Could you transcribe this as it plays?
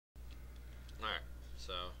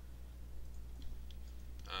So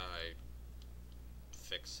I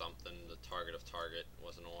fixed something. The target of target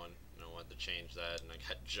wasn't on, and I wanted to change that, and I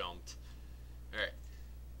got jumped. Alright.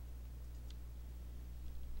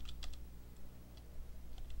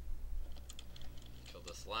 Kill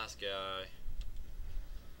this last guy.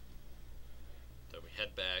 Then we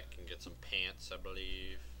head back and get some pants, I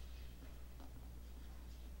believe.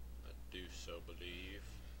 I do so believe.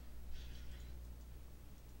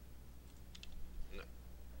 No.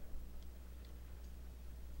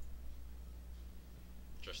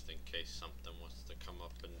 Just in case something wants to come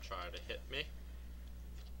up and try to hit me.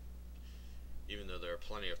 Even though there are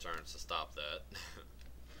plenty of turns to stop that.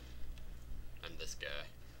 And this guy.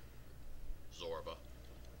 Zorba.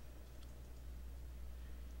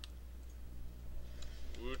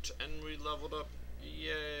 Woot, and we leveled up.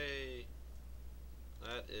 Yay!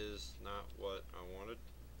 That is not what I wanted.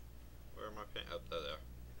 Where am I paying? Oh, there.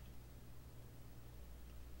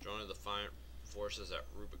 Joining the Defiant forces at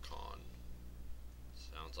Rubicon.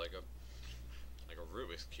 Sounds like a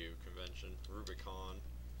Rubik's Cube convention. Rubicon.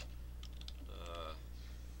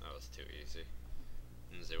 That was too easy.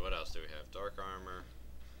 Let's see, what else do we have? Dark Armor.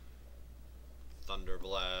 Thunder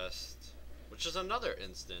Blast. Which is another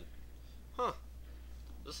instant. Huh.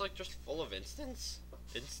 This like just full of instants?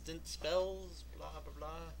 Instant spells? Blah blah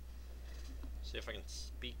blah. See if I can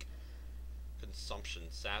speak. Consumption.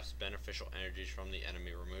 Saps beneficial energies from the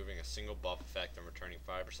enemy, removing a single buff effect and returning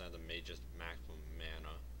 5% of the mage's maximum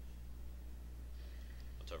mana.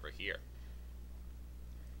 What's over here?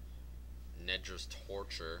 Nedra's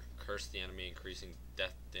Torture. Curse the enemy, increasing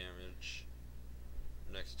death damage.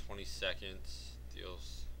 Next 20 seconds.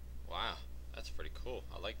 Deals. Wow, that's pretty cool.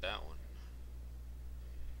 I like that one.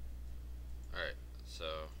 Alright, so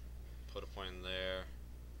put a point in there.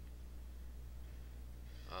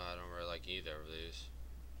 I don't really like either of these.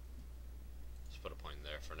 Let's put a point in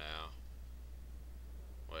there for now.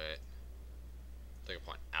 Wait. Take a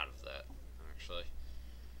point out of that, actually.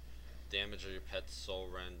 Damage of your pet's soul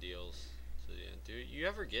rend deals. So yeah, do you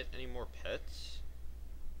ever get any more pets?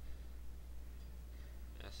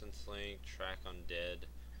 Essence Link, Track Undead.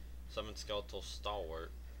 Summon Skeletal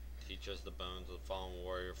Stalwart. Teaches the bones of the fallen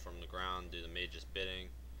warrior from the ground, do the mage's bidding.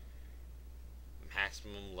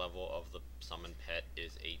 Maximum level of the summoned pet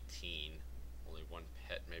is 18. Only one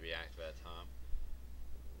pet may be active at a time.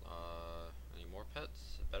 Any more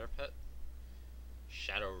pets? A better pet?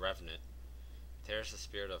 Shadow Revenant. Tears the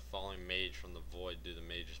spirit of falling mage from the void, do the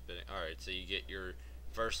mage's bidding. Alright, so you get your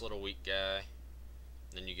first little weak guy,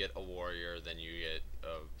 then you get a warrior, then you get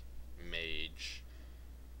a mage.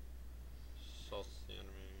 Assaults the enemy.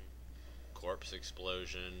 Corpse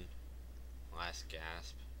Explosion. Last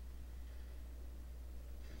Gasp.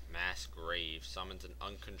 Mass Grave. Summons an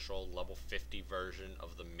uncontrolled level 50 version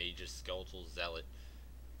of the Mage's Skeletal Zealot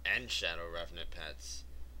and Shadow Revenant pets.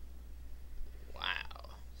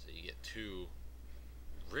 Wow. So you get two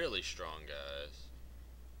really strong guys.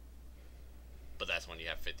 But that's when you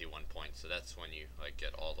have 51 points. So that's when you like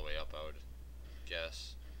get all the way up, I would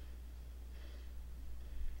guess.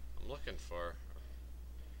 I'm looking for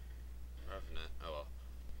Revenant. Oh well.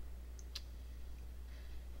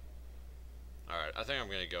 Alright, I think I'm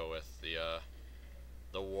gonna go with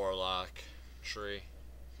the Warlock tree.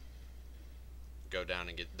 Go down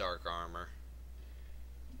and get Dark Armor.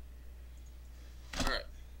 Alright.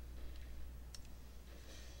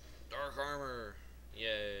 Dark Armor!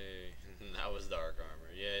 Yay! That was Dark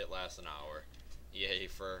Armor. Yay, it lasts an hour. Yay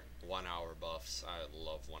for 1 hour buffs. I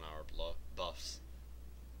love 1 hour buffs.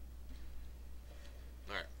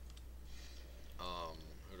 Alright.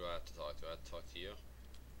 Who do I have to talk to? I have to talk to you?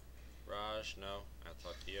 Raj, no. I have to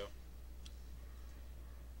talk to you.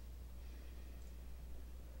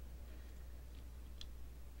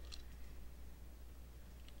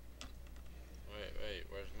 Wait,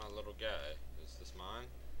 where's my little guy? Is this mine?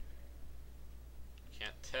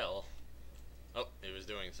 Can't tell. Oh, he was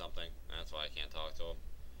doing something. That's why I can't talk to him.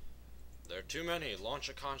 There are too many. Launch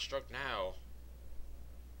a construct now.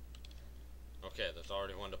 Okay, there's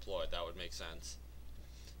already one deployed. That would make sense.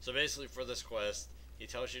 So basically for this quest, he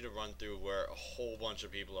tells you to run through where a whole bunch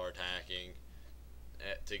of people are attacking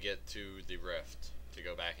to get to the rift, to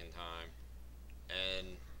go back in time.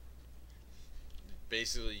 And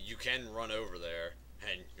basically you can run over there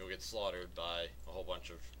and you'll get slaughtered by a whole bunch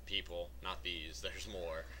of people. Not these, there's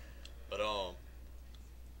more. But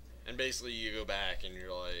and basically you go back and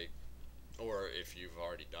you're like, or if you've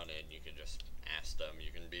already done it, you can just ask them.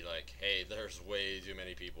 You can be like, hey, there's way too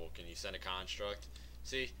many people. Can you send a construct?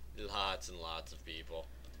 See, lots and lots of people.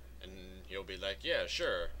 And he'll be like, yeah,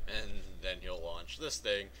 sure. And then he'll launch this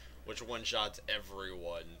thing, which one-shots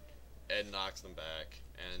everyone. and knocks them back,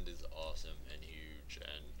 and is awesome and huge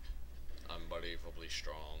and unbelievably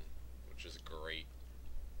strong, which is great.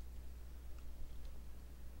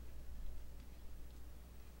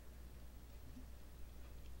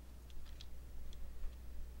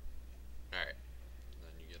 Alright,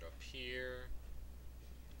 then you get up here.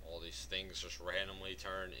 All these things just randomly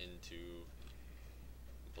turn into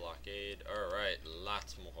blockade. Alright,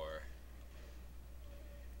 lots more.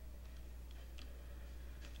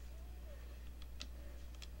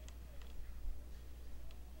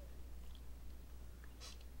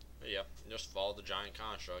 But yeah, just follow the giant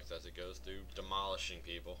construct as it goes through demolishing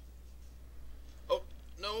people. Oh,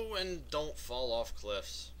 no, and don't fall off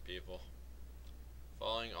cliffs, people.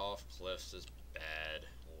 Falling off cliffs is bad.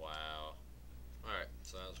 Wow. Alright,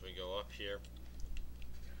 so as we go up here.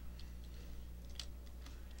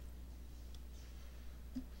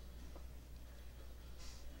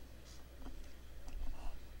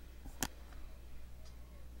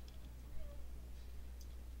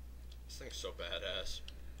 This thing's so badass.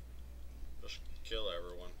 Just kill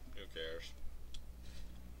everyone. Who cares?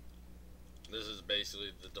 This is basically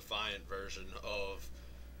the Defiant version of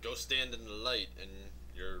go stand in the light and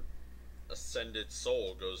your ascended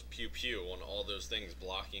soul goes pew pew on all those things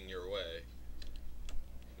blocking your way.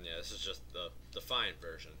 Yeah, this is just the Defiant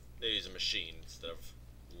version. They use a machine instead of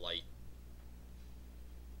light.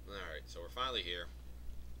 Alright, so we're finally here.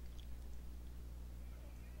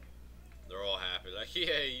 They're all happy, like,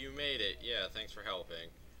 yay, you made it. Yeah, thanks for helping.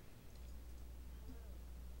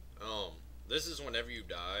 This is whenever you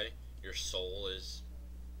die, your soul is,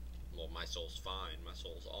 well, my soul's fine, my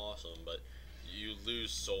soul's awesome, but you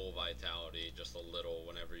lose soul vitality just a little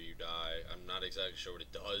whenever you die. I'm not exactly sure what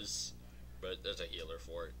it does, but there's a healer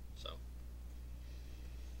for it, so.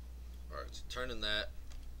 Alright, so turn in that.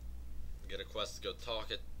 Get a quest to go talk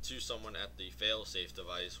to someone at the failsafe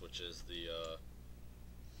device, which is the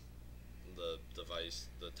device,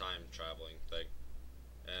 the time traveling thing.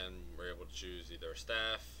 And we're able to choose either a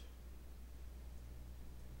staff,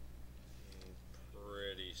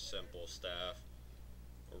 pretty simple staff,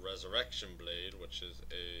 a resurrection blade, which is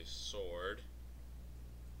a sword,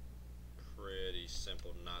 pretty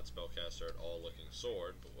simple, not spellcaster at all looking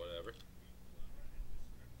sword, but whatever.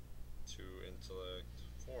 2 intellect,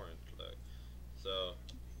 4 intellect. So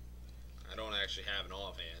I don't actually have an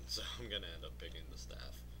offhand, so I'm gonna end up picking the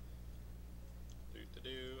staff.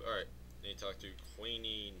 Alright, need to talk to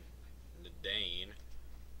Queenie Nadane.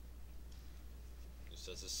 It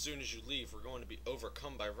says, as soon as you leave, we're going to be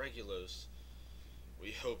overcome by Regulos.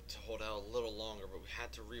 We hoped to hold out a little longer, but we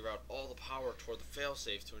had to reroute all the power toward the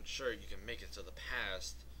failsafe to ensure you can make it to the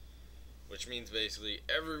past. Which means basically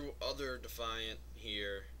every other Defiant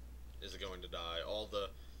here is going to die. All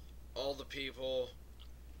the people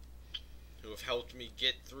who have helped me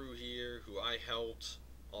get through here, who I helped,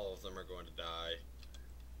 all of them are going to die.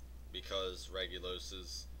 Because Regulos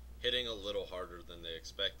is hitting a little harder than they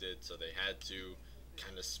expected, so they had to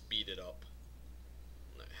kind of speed it up.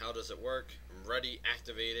 How does it work? I'm ready,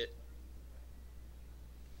 activate it.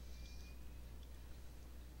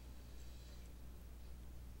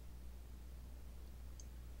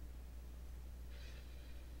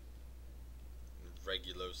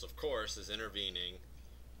 Regulos, of course, is intervening,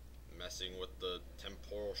 messing with the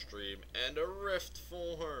temporal stream, and a rift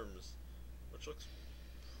forms, which looks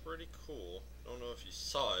pretty cool. Don't know if you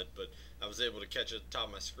saw it, but I was able to catch it at the top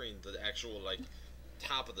of my screen. The actual, like,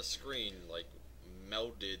 top of the screen, like,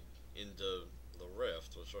 melded into the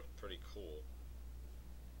rift, which looked pretty cool.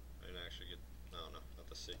 I didn't actually get, I don't know, have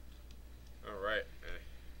to see. Alright,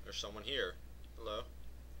 there's someone here. Hello.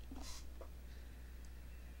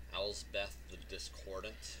 Elsbeth the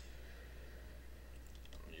Discordant.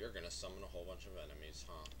 You're gonna summon a whole bunch of enemies,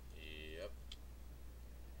 huh? Yep.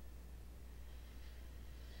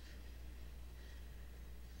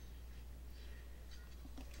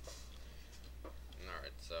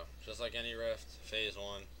 Alright, so just like any rift, phase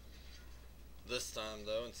 1. This time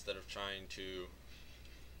though, instead of trying to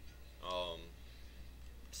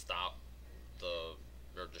stop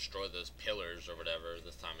or destroy those pillars or whatever,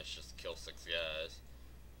 this time it's just kill 6 guys.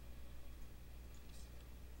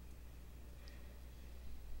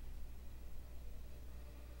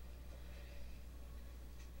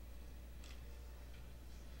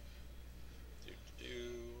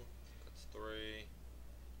 That's 3.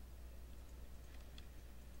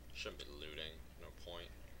 Shouldn't be looting, no point.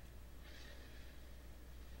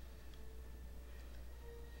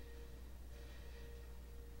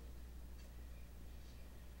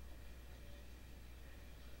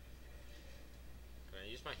 Can I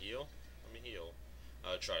use my heal? Let me heal.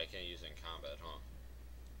 I can't use it in combat, huh?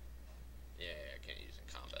 Yeah, I can't use it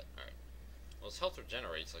in combat. Alright. health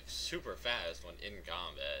regenerates like super fast when in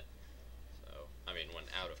combat. So, I mean, when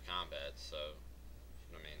out of combat, so,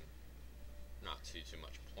 I mean, not too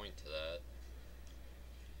much point to that.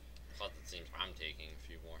 Plus, it seems I'm taking a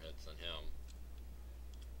few more hits than him.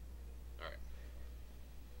 Alright.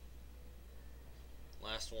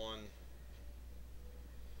 Last one.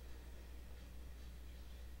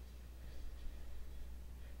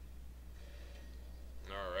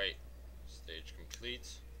 Alright. Stage complete.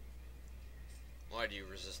 Why do you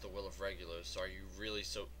resist the will of Regulus? Are you really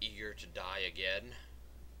so eager to die again?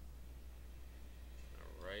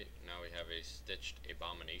 Alright, now we have a stitched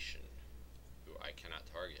abomination, who I cannot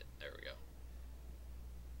target. There we go.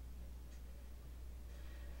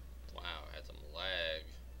 Wow, had some lag.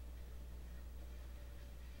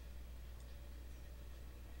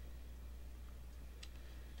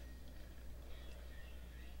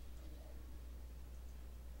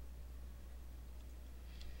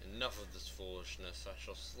 Enough of this foolishness. I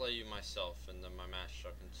shall slay you myself, and then my mass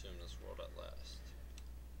shall consume this world at last.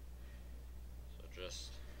 So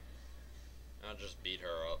I'll just beat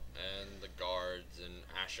her up, and the guards and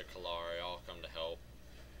Asha Kalari all come to help.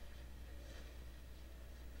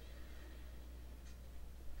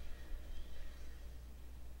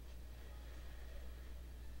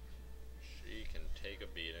 She can take a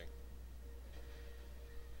beating.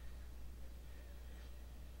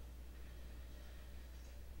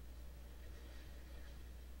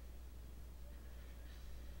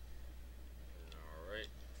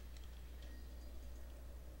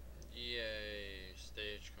 Yay,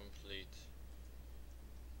 stage complete.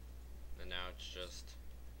 And now it's just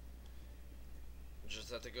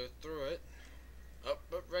have to go through it. Oh,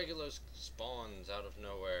 but Regulus spawns out of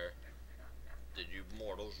nowhere. Did you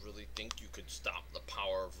mortals really think you could stop the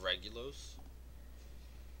power of Regulus?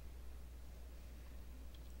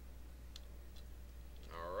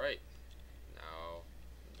 Alright. Now,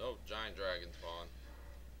 oh, giant dragon spawn.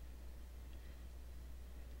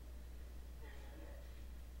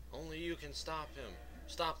 Only you can stop him.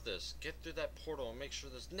 Stop this. Get through that portal and make sure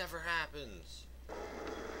this never happens.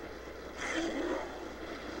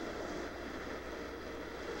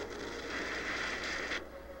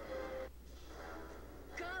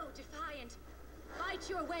 Go, Defiant. Fight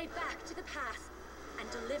your way back to the past and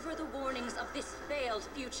deliver the warnings of this failed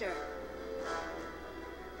future.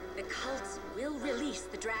 The cults will release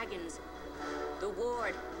the dragons. The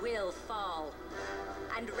ward will fall.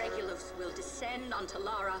 And Regulus will descend on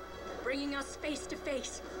Talara, bringing us face to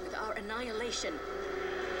face with our annihilation.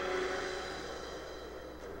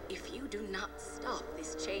 If you do not stop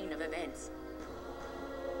this chain of events,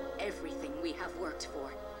 everything we have worked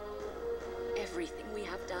for, everything we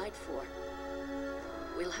have died for,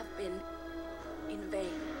 will have been in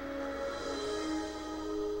vain.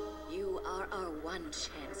 You are our one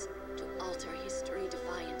chance to alter history,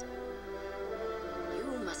 Defiant.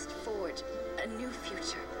 You must forge a new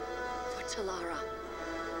future for Talara.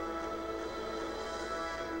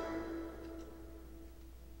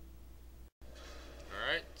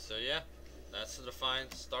 Alright, so yeah, that's the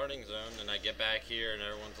Defiant starting zone, and I get back here and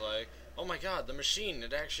everyone's like, oh my god, the machine,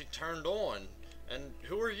 it actually turned on, and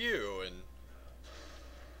who are you? And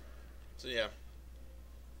so yeah,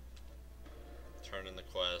 turn in the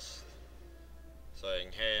quest, saying,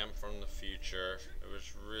 hey, I'm from the future, it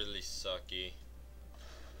was really sucky,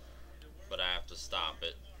 but I have to stop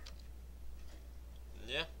it.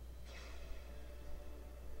 Yeah.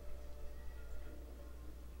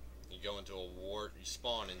 You go into a war, you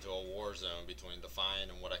spawn into a war zone between Defiant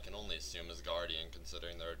and what I can only assume is Guardian,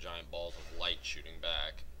 considering there are giant balls of light shooting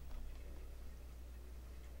back.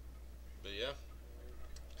 But yeah.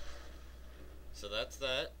 So that's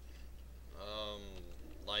that.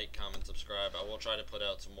 Like, comment, subscribe. I will try to put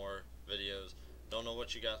out some more videos. Don't know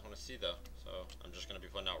what you guys want to see though, so I'm just gonna be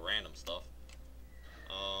putting out random stuff.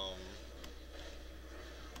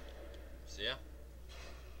 So yeah.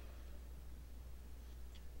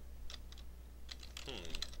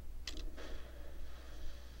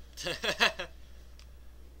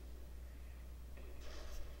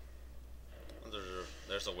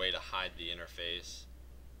 There's a way to hide the interface.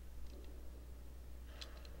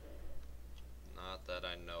 Not that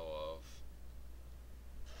I know of.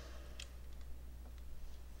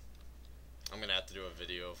 I'm gonna have to do a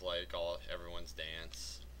video of like everyone's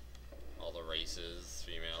dance, all the races,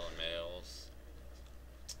 female and males.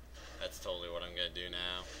 That's totally what I'm gonna do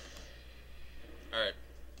now. Alright,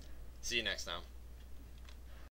 see you next time.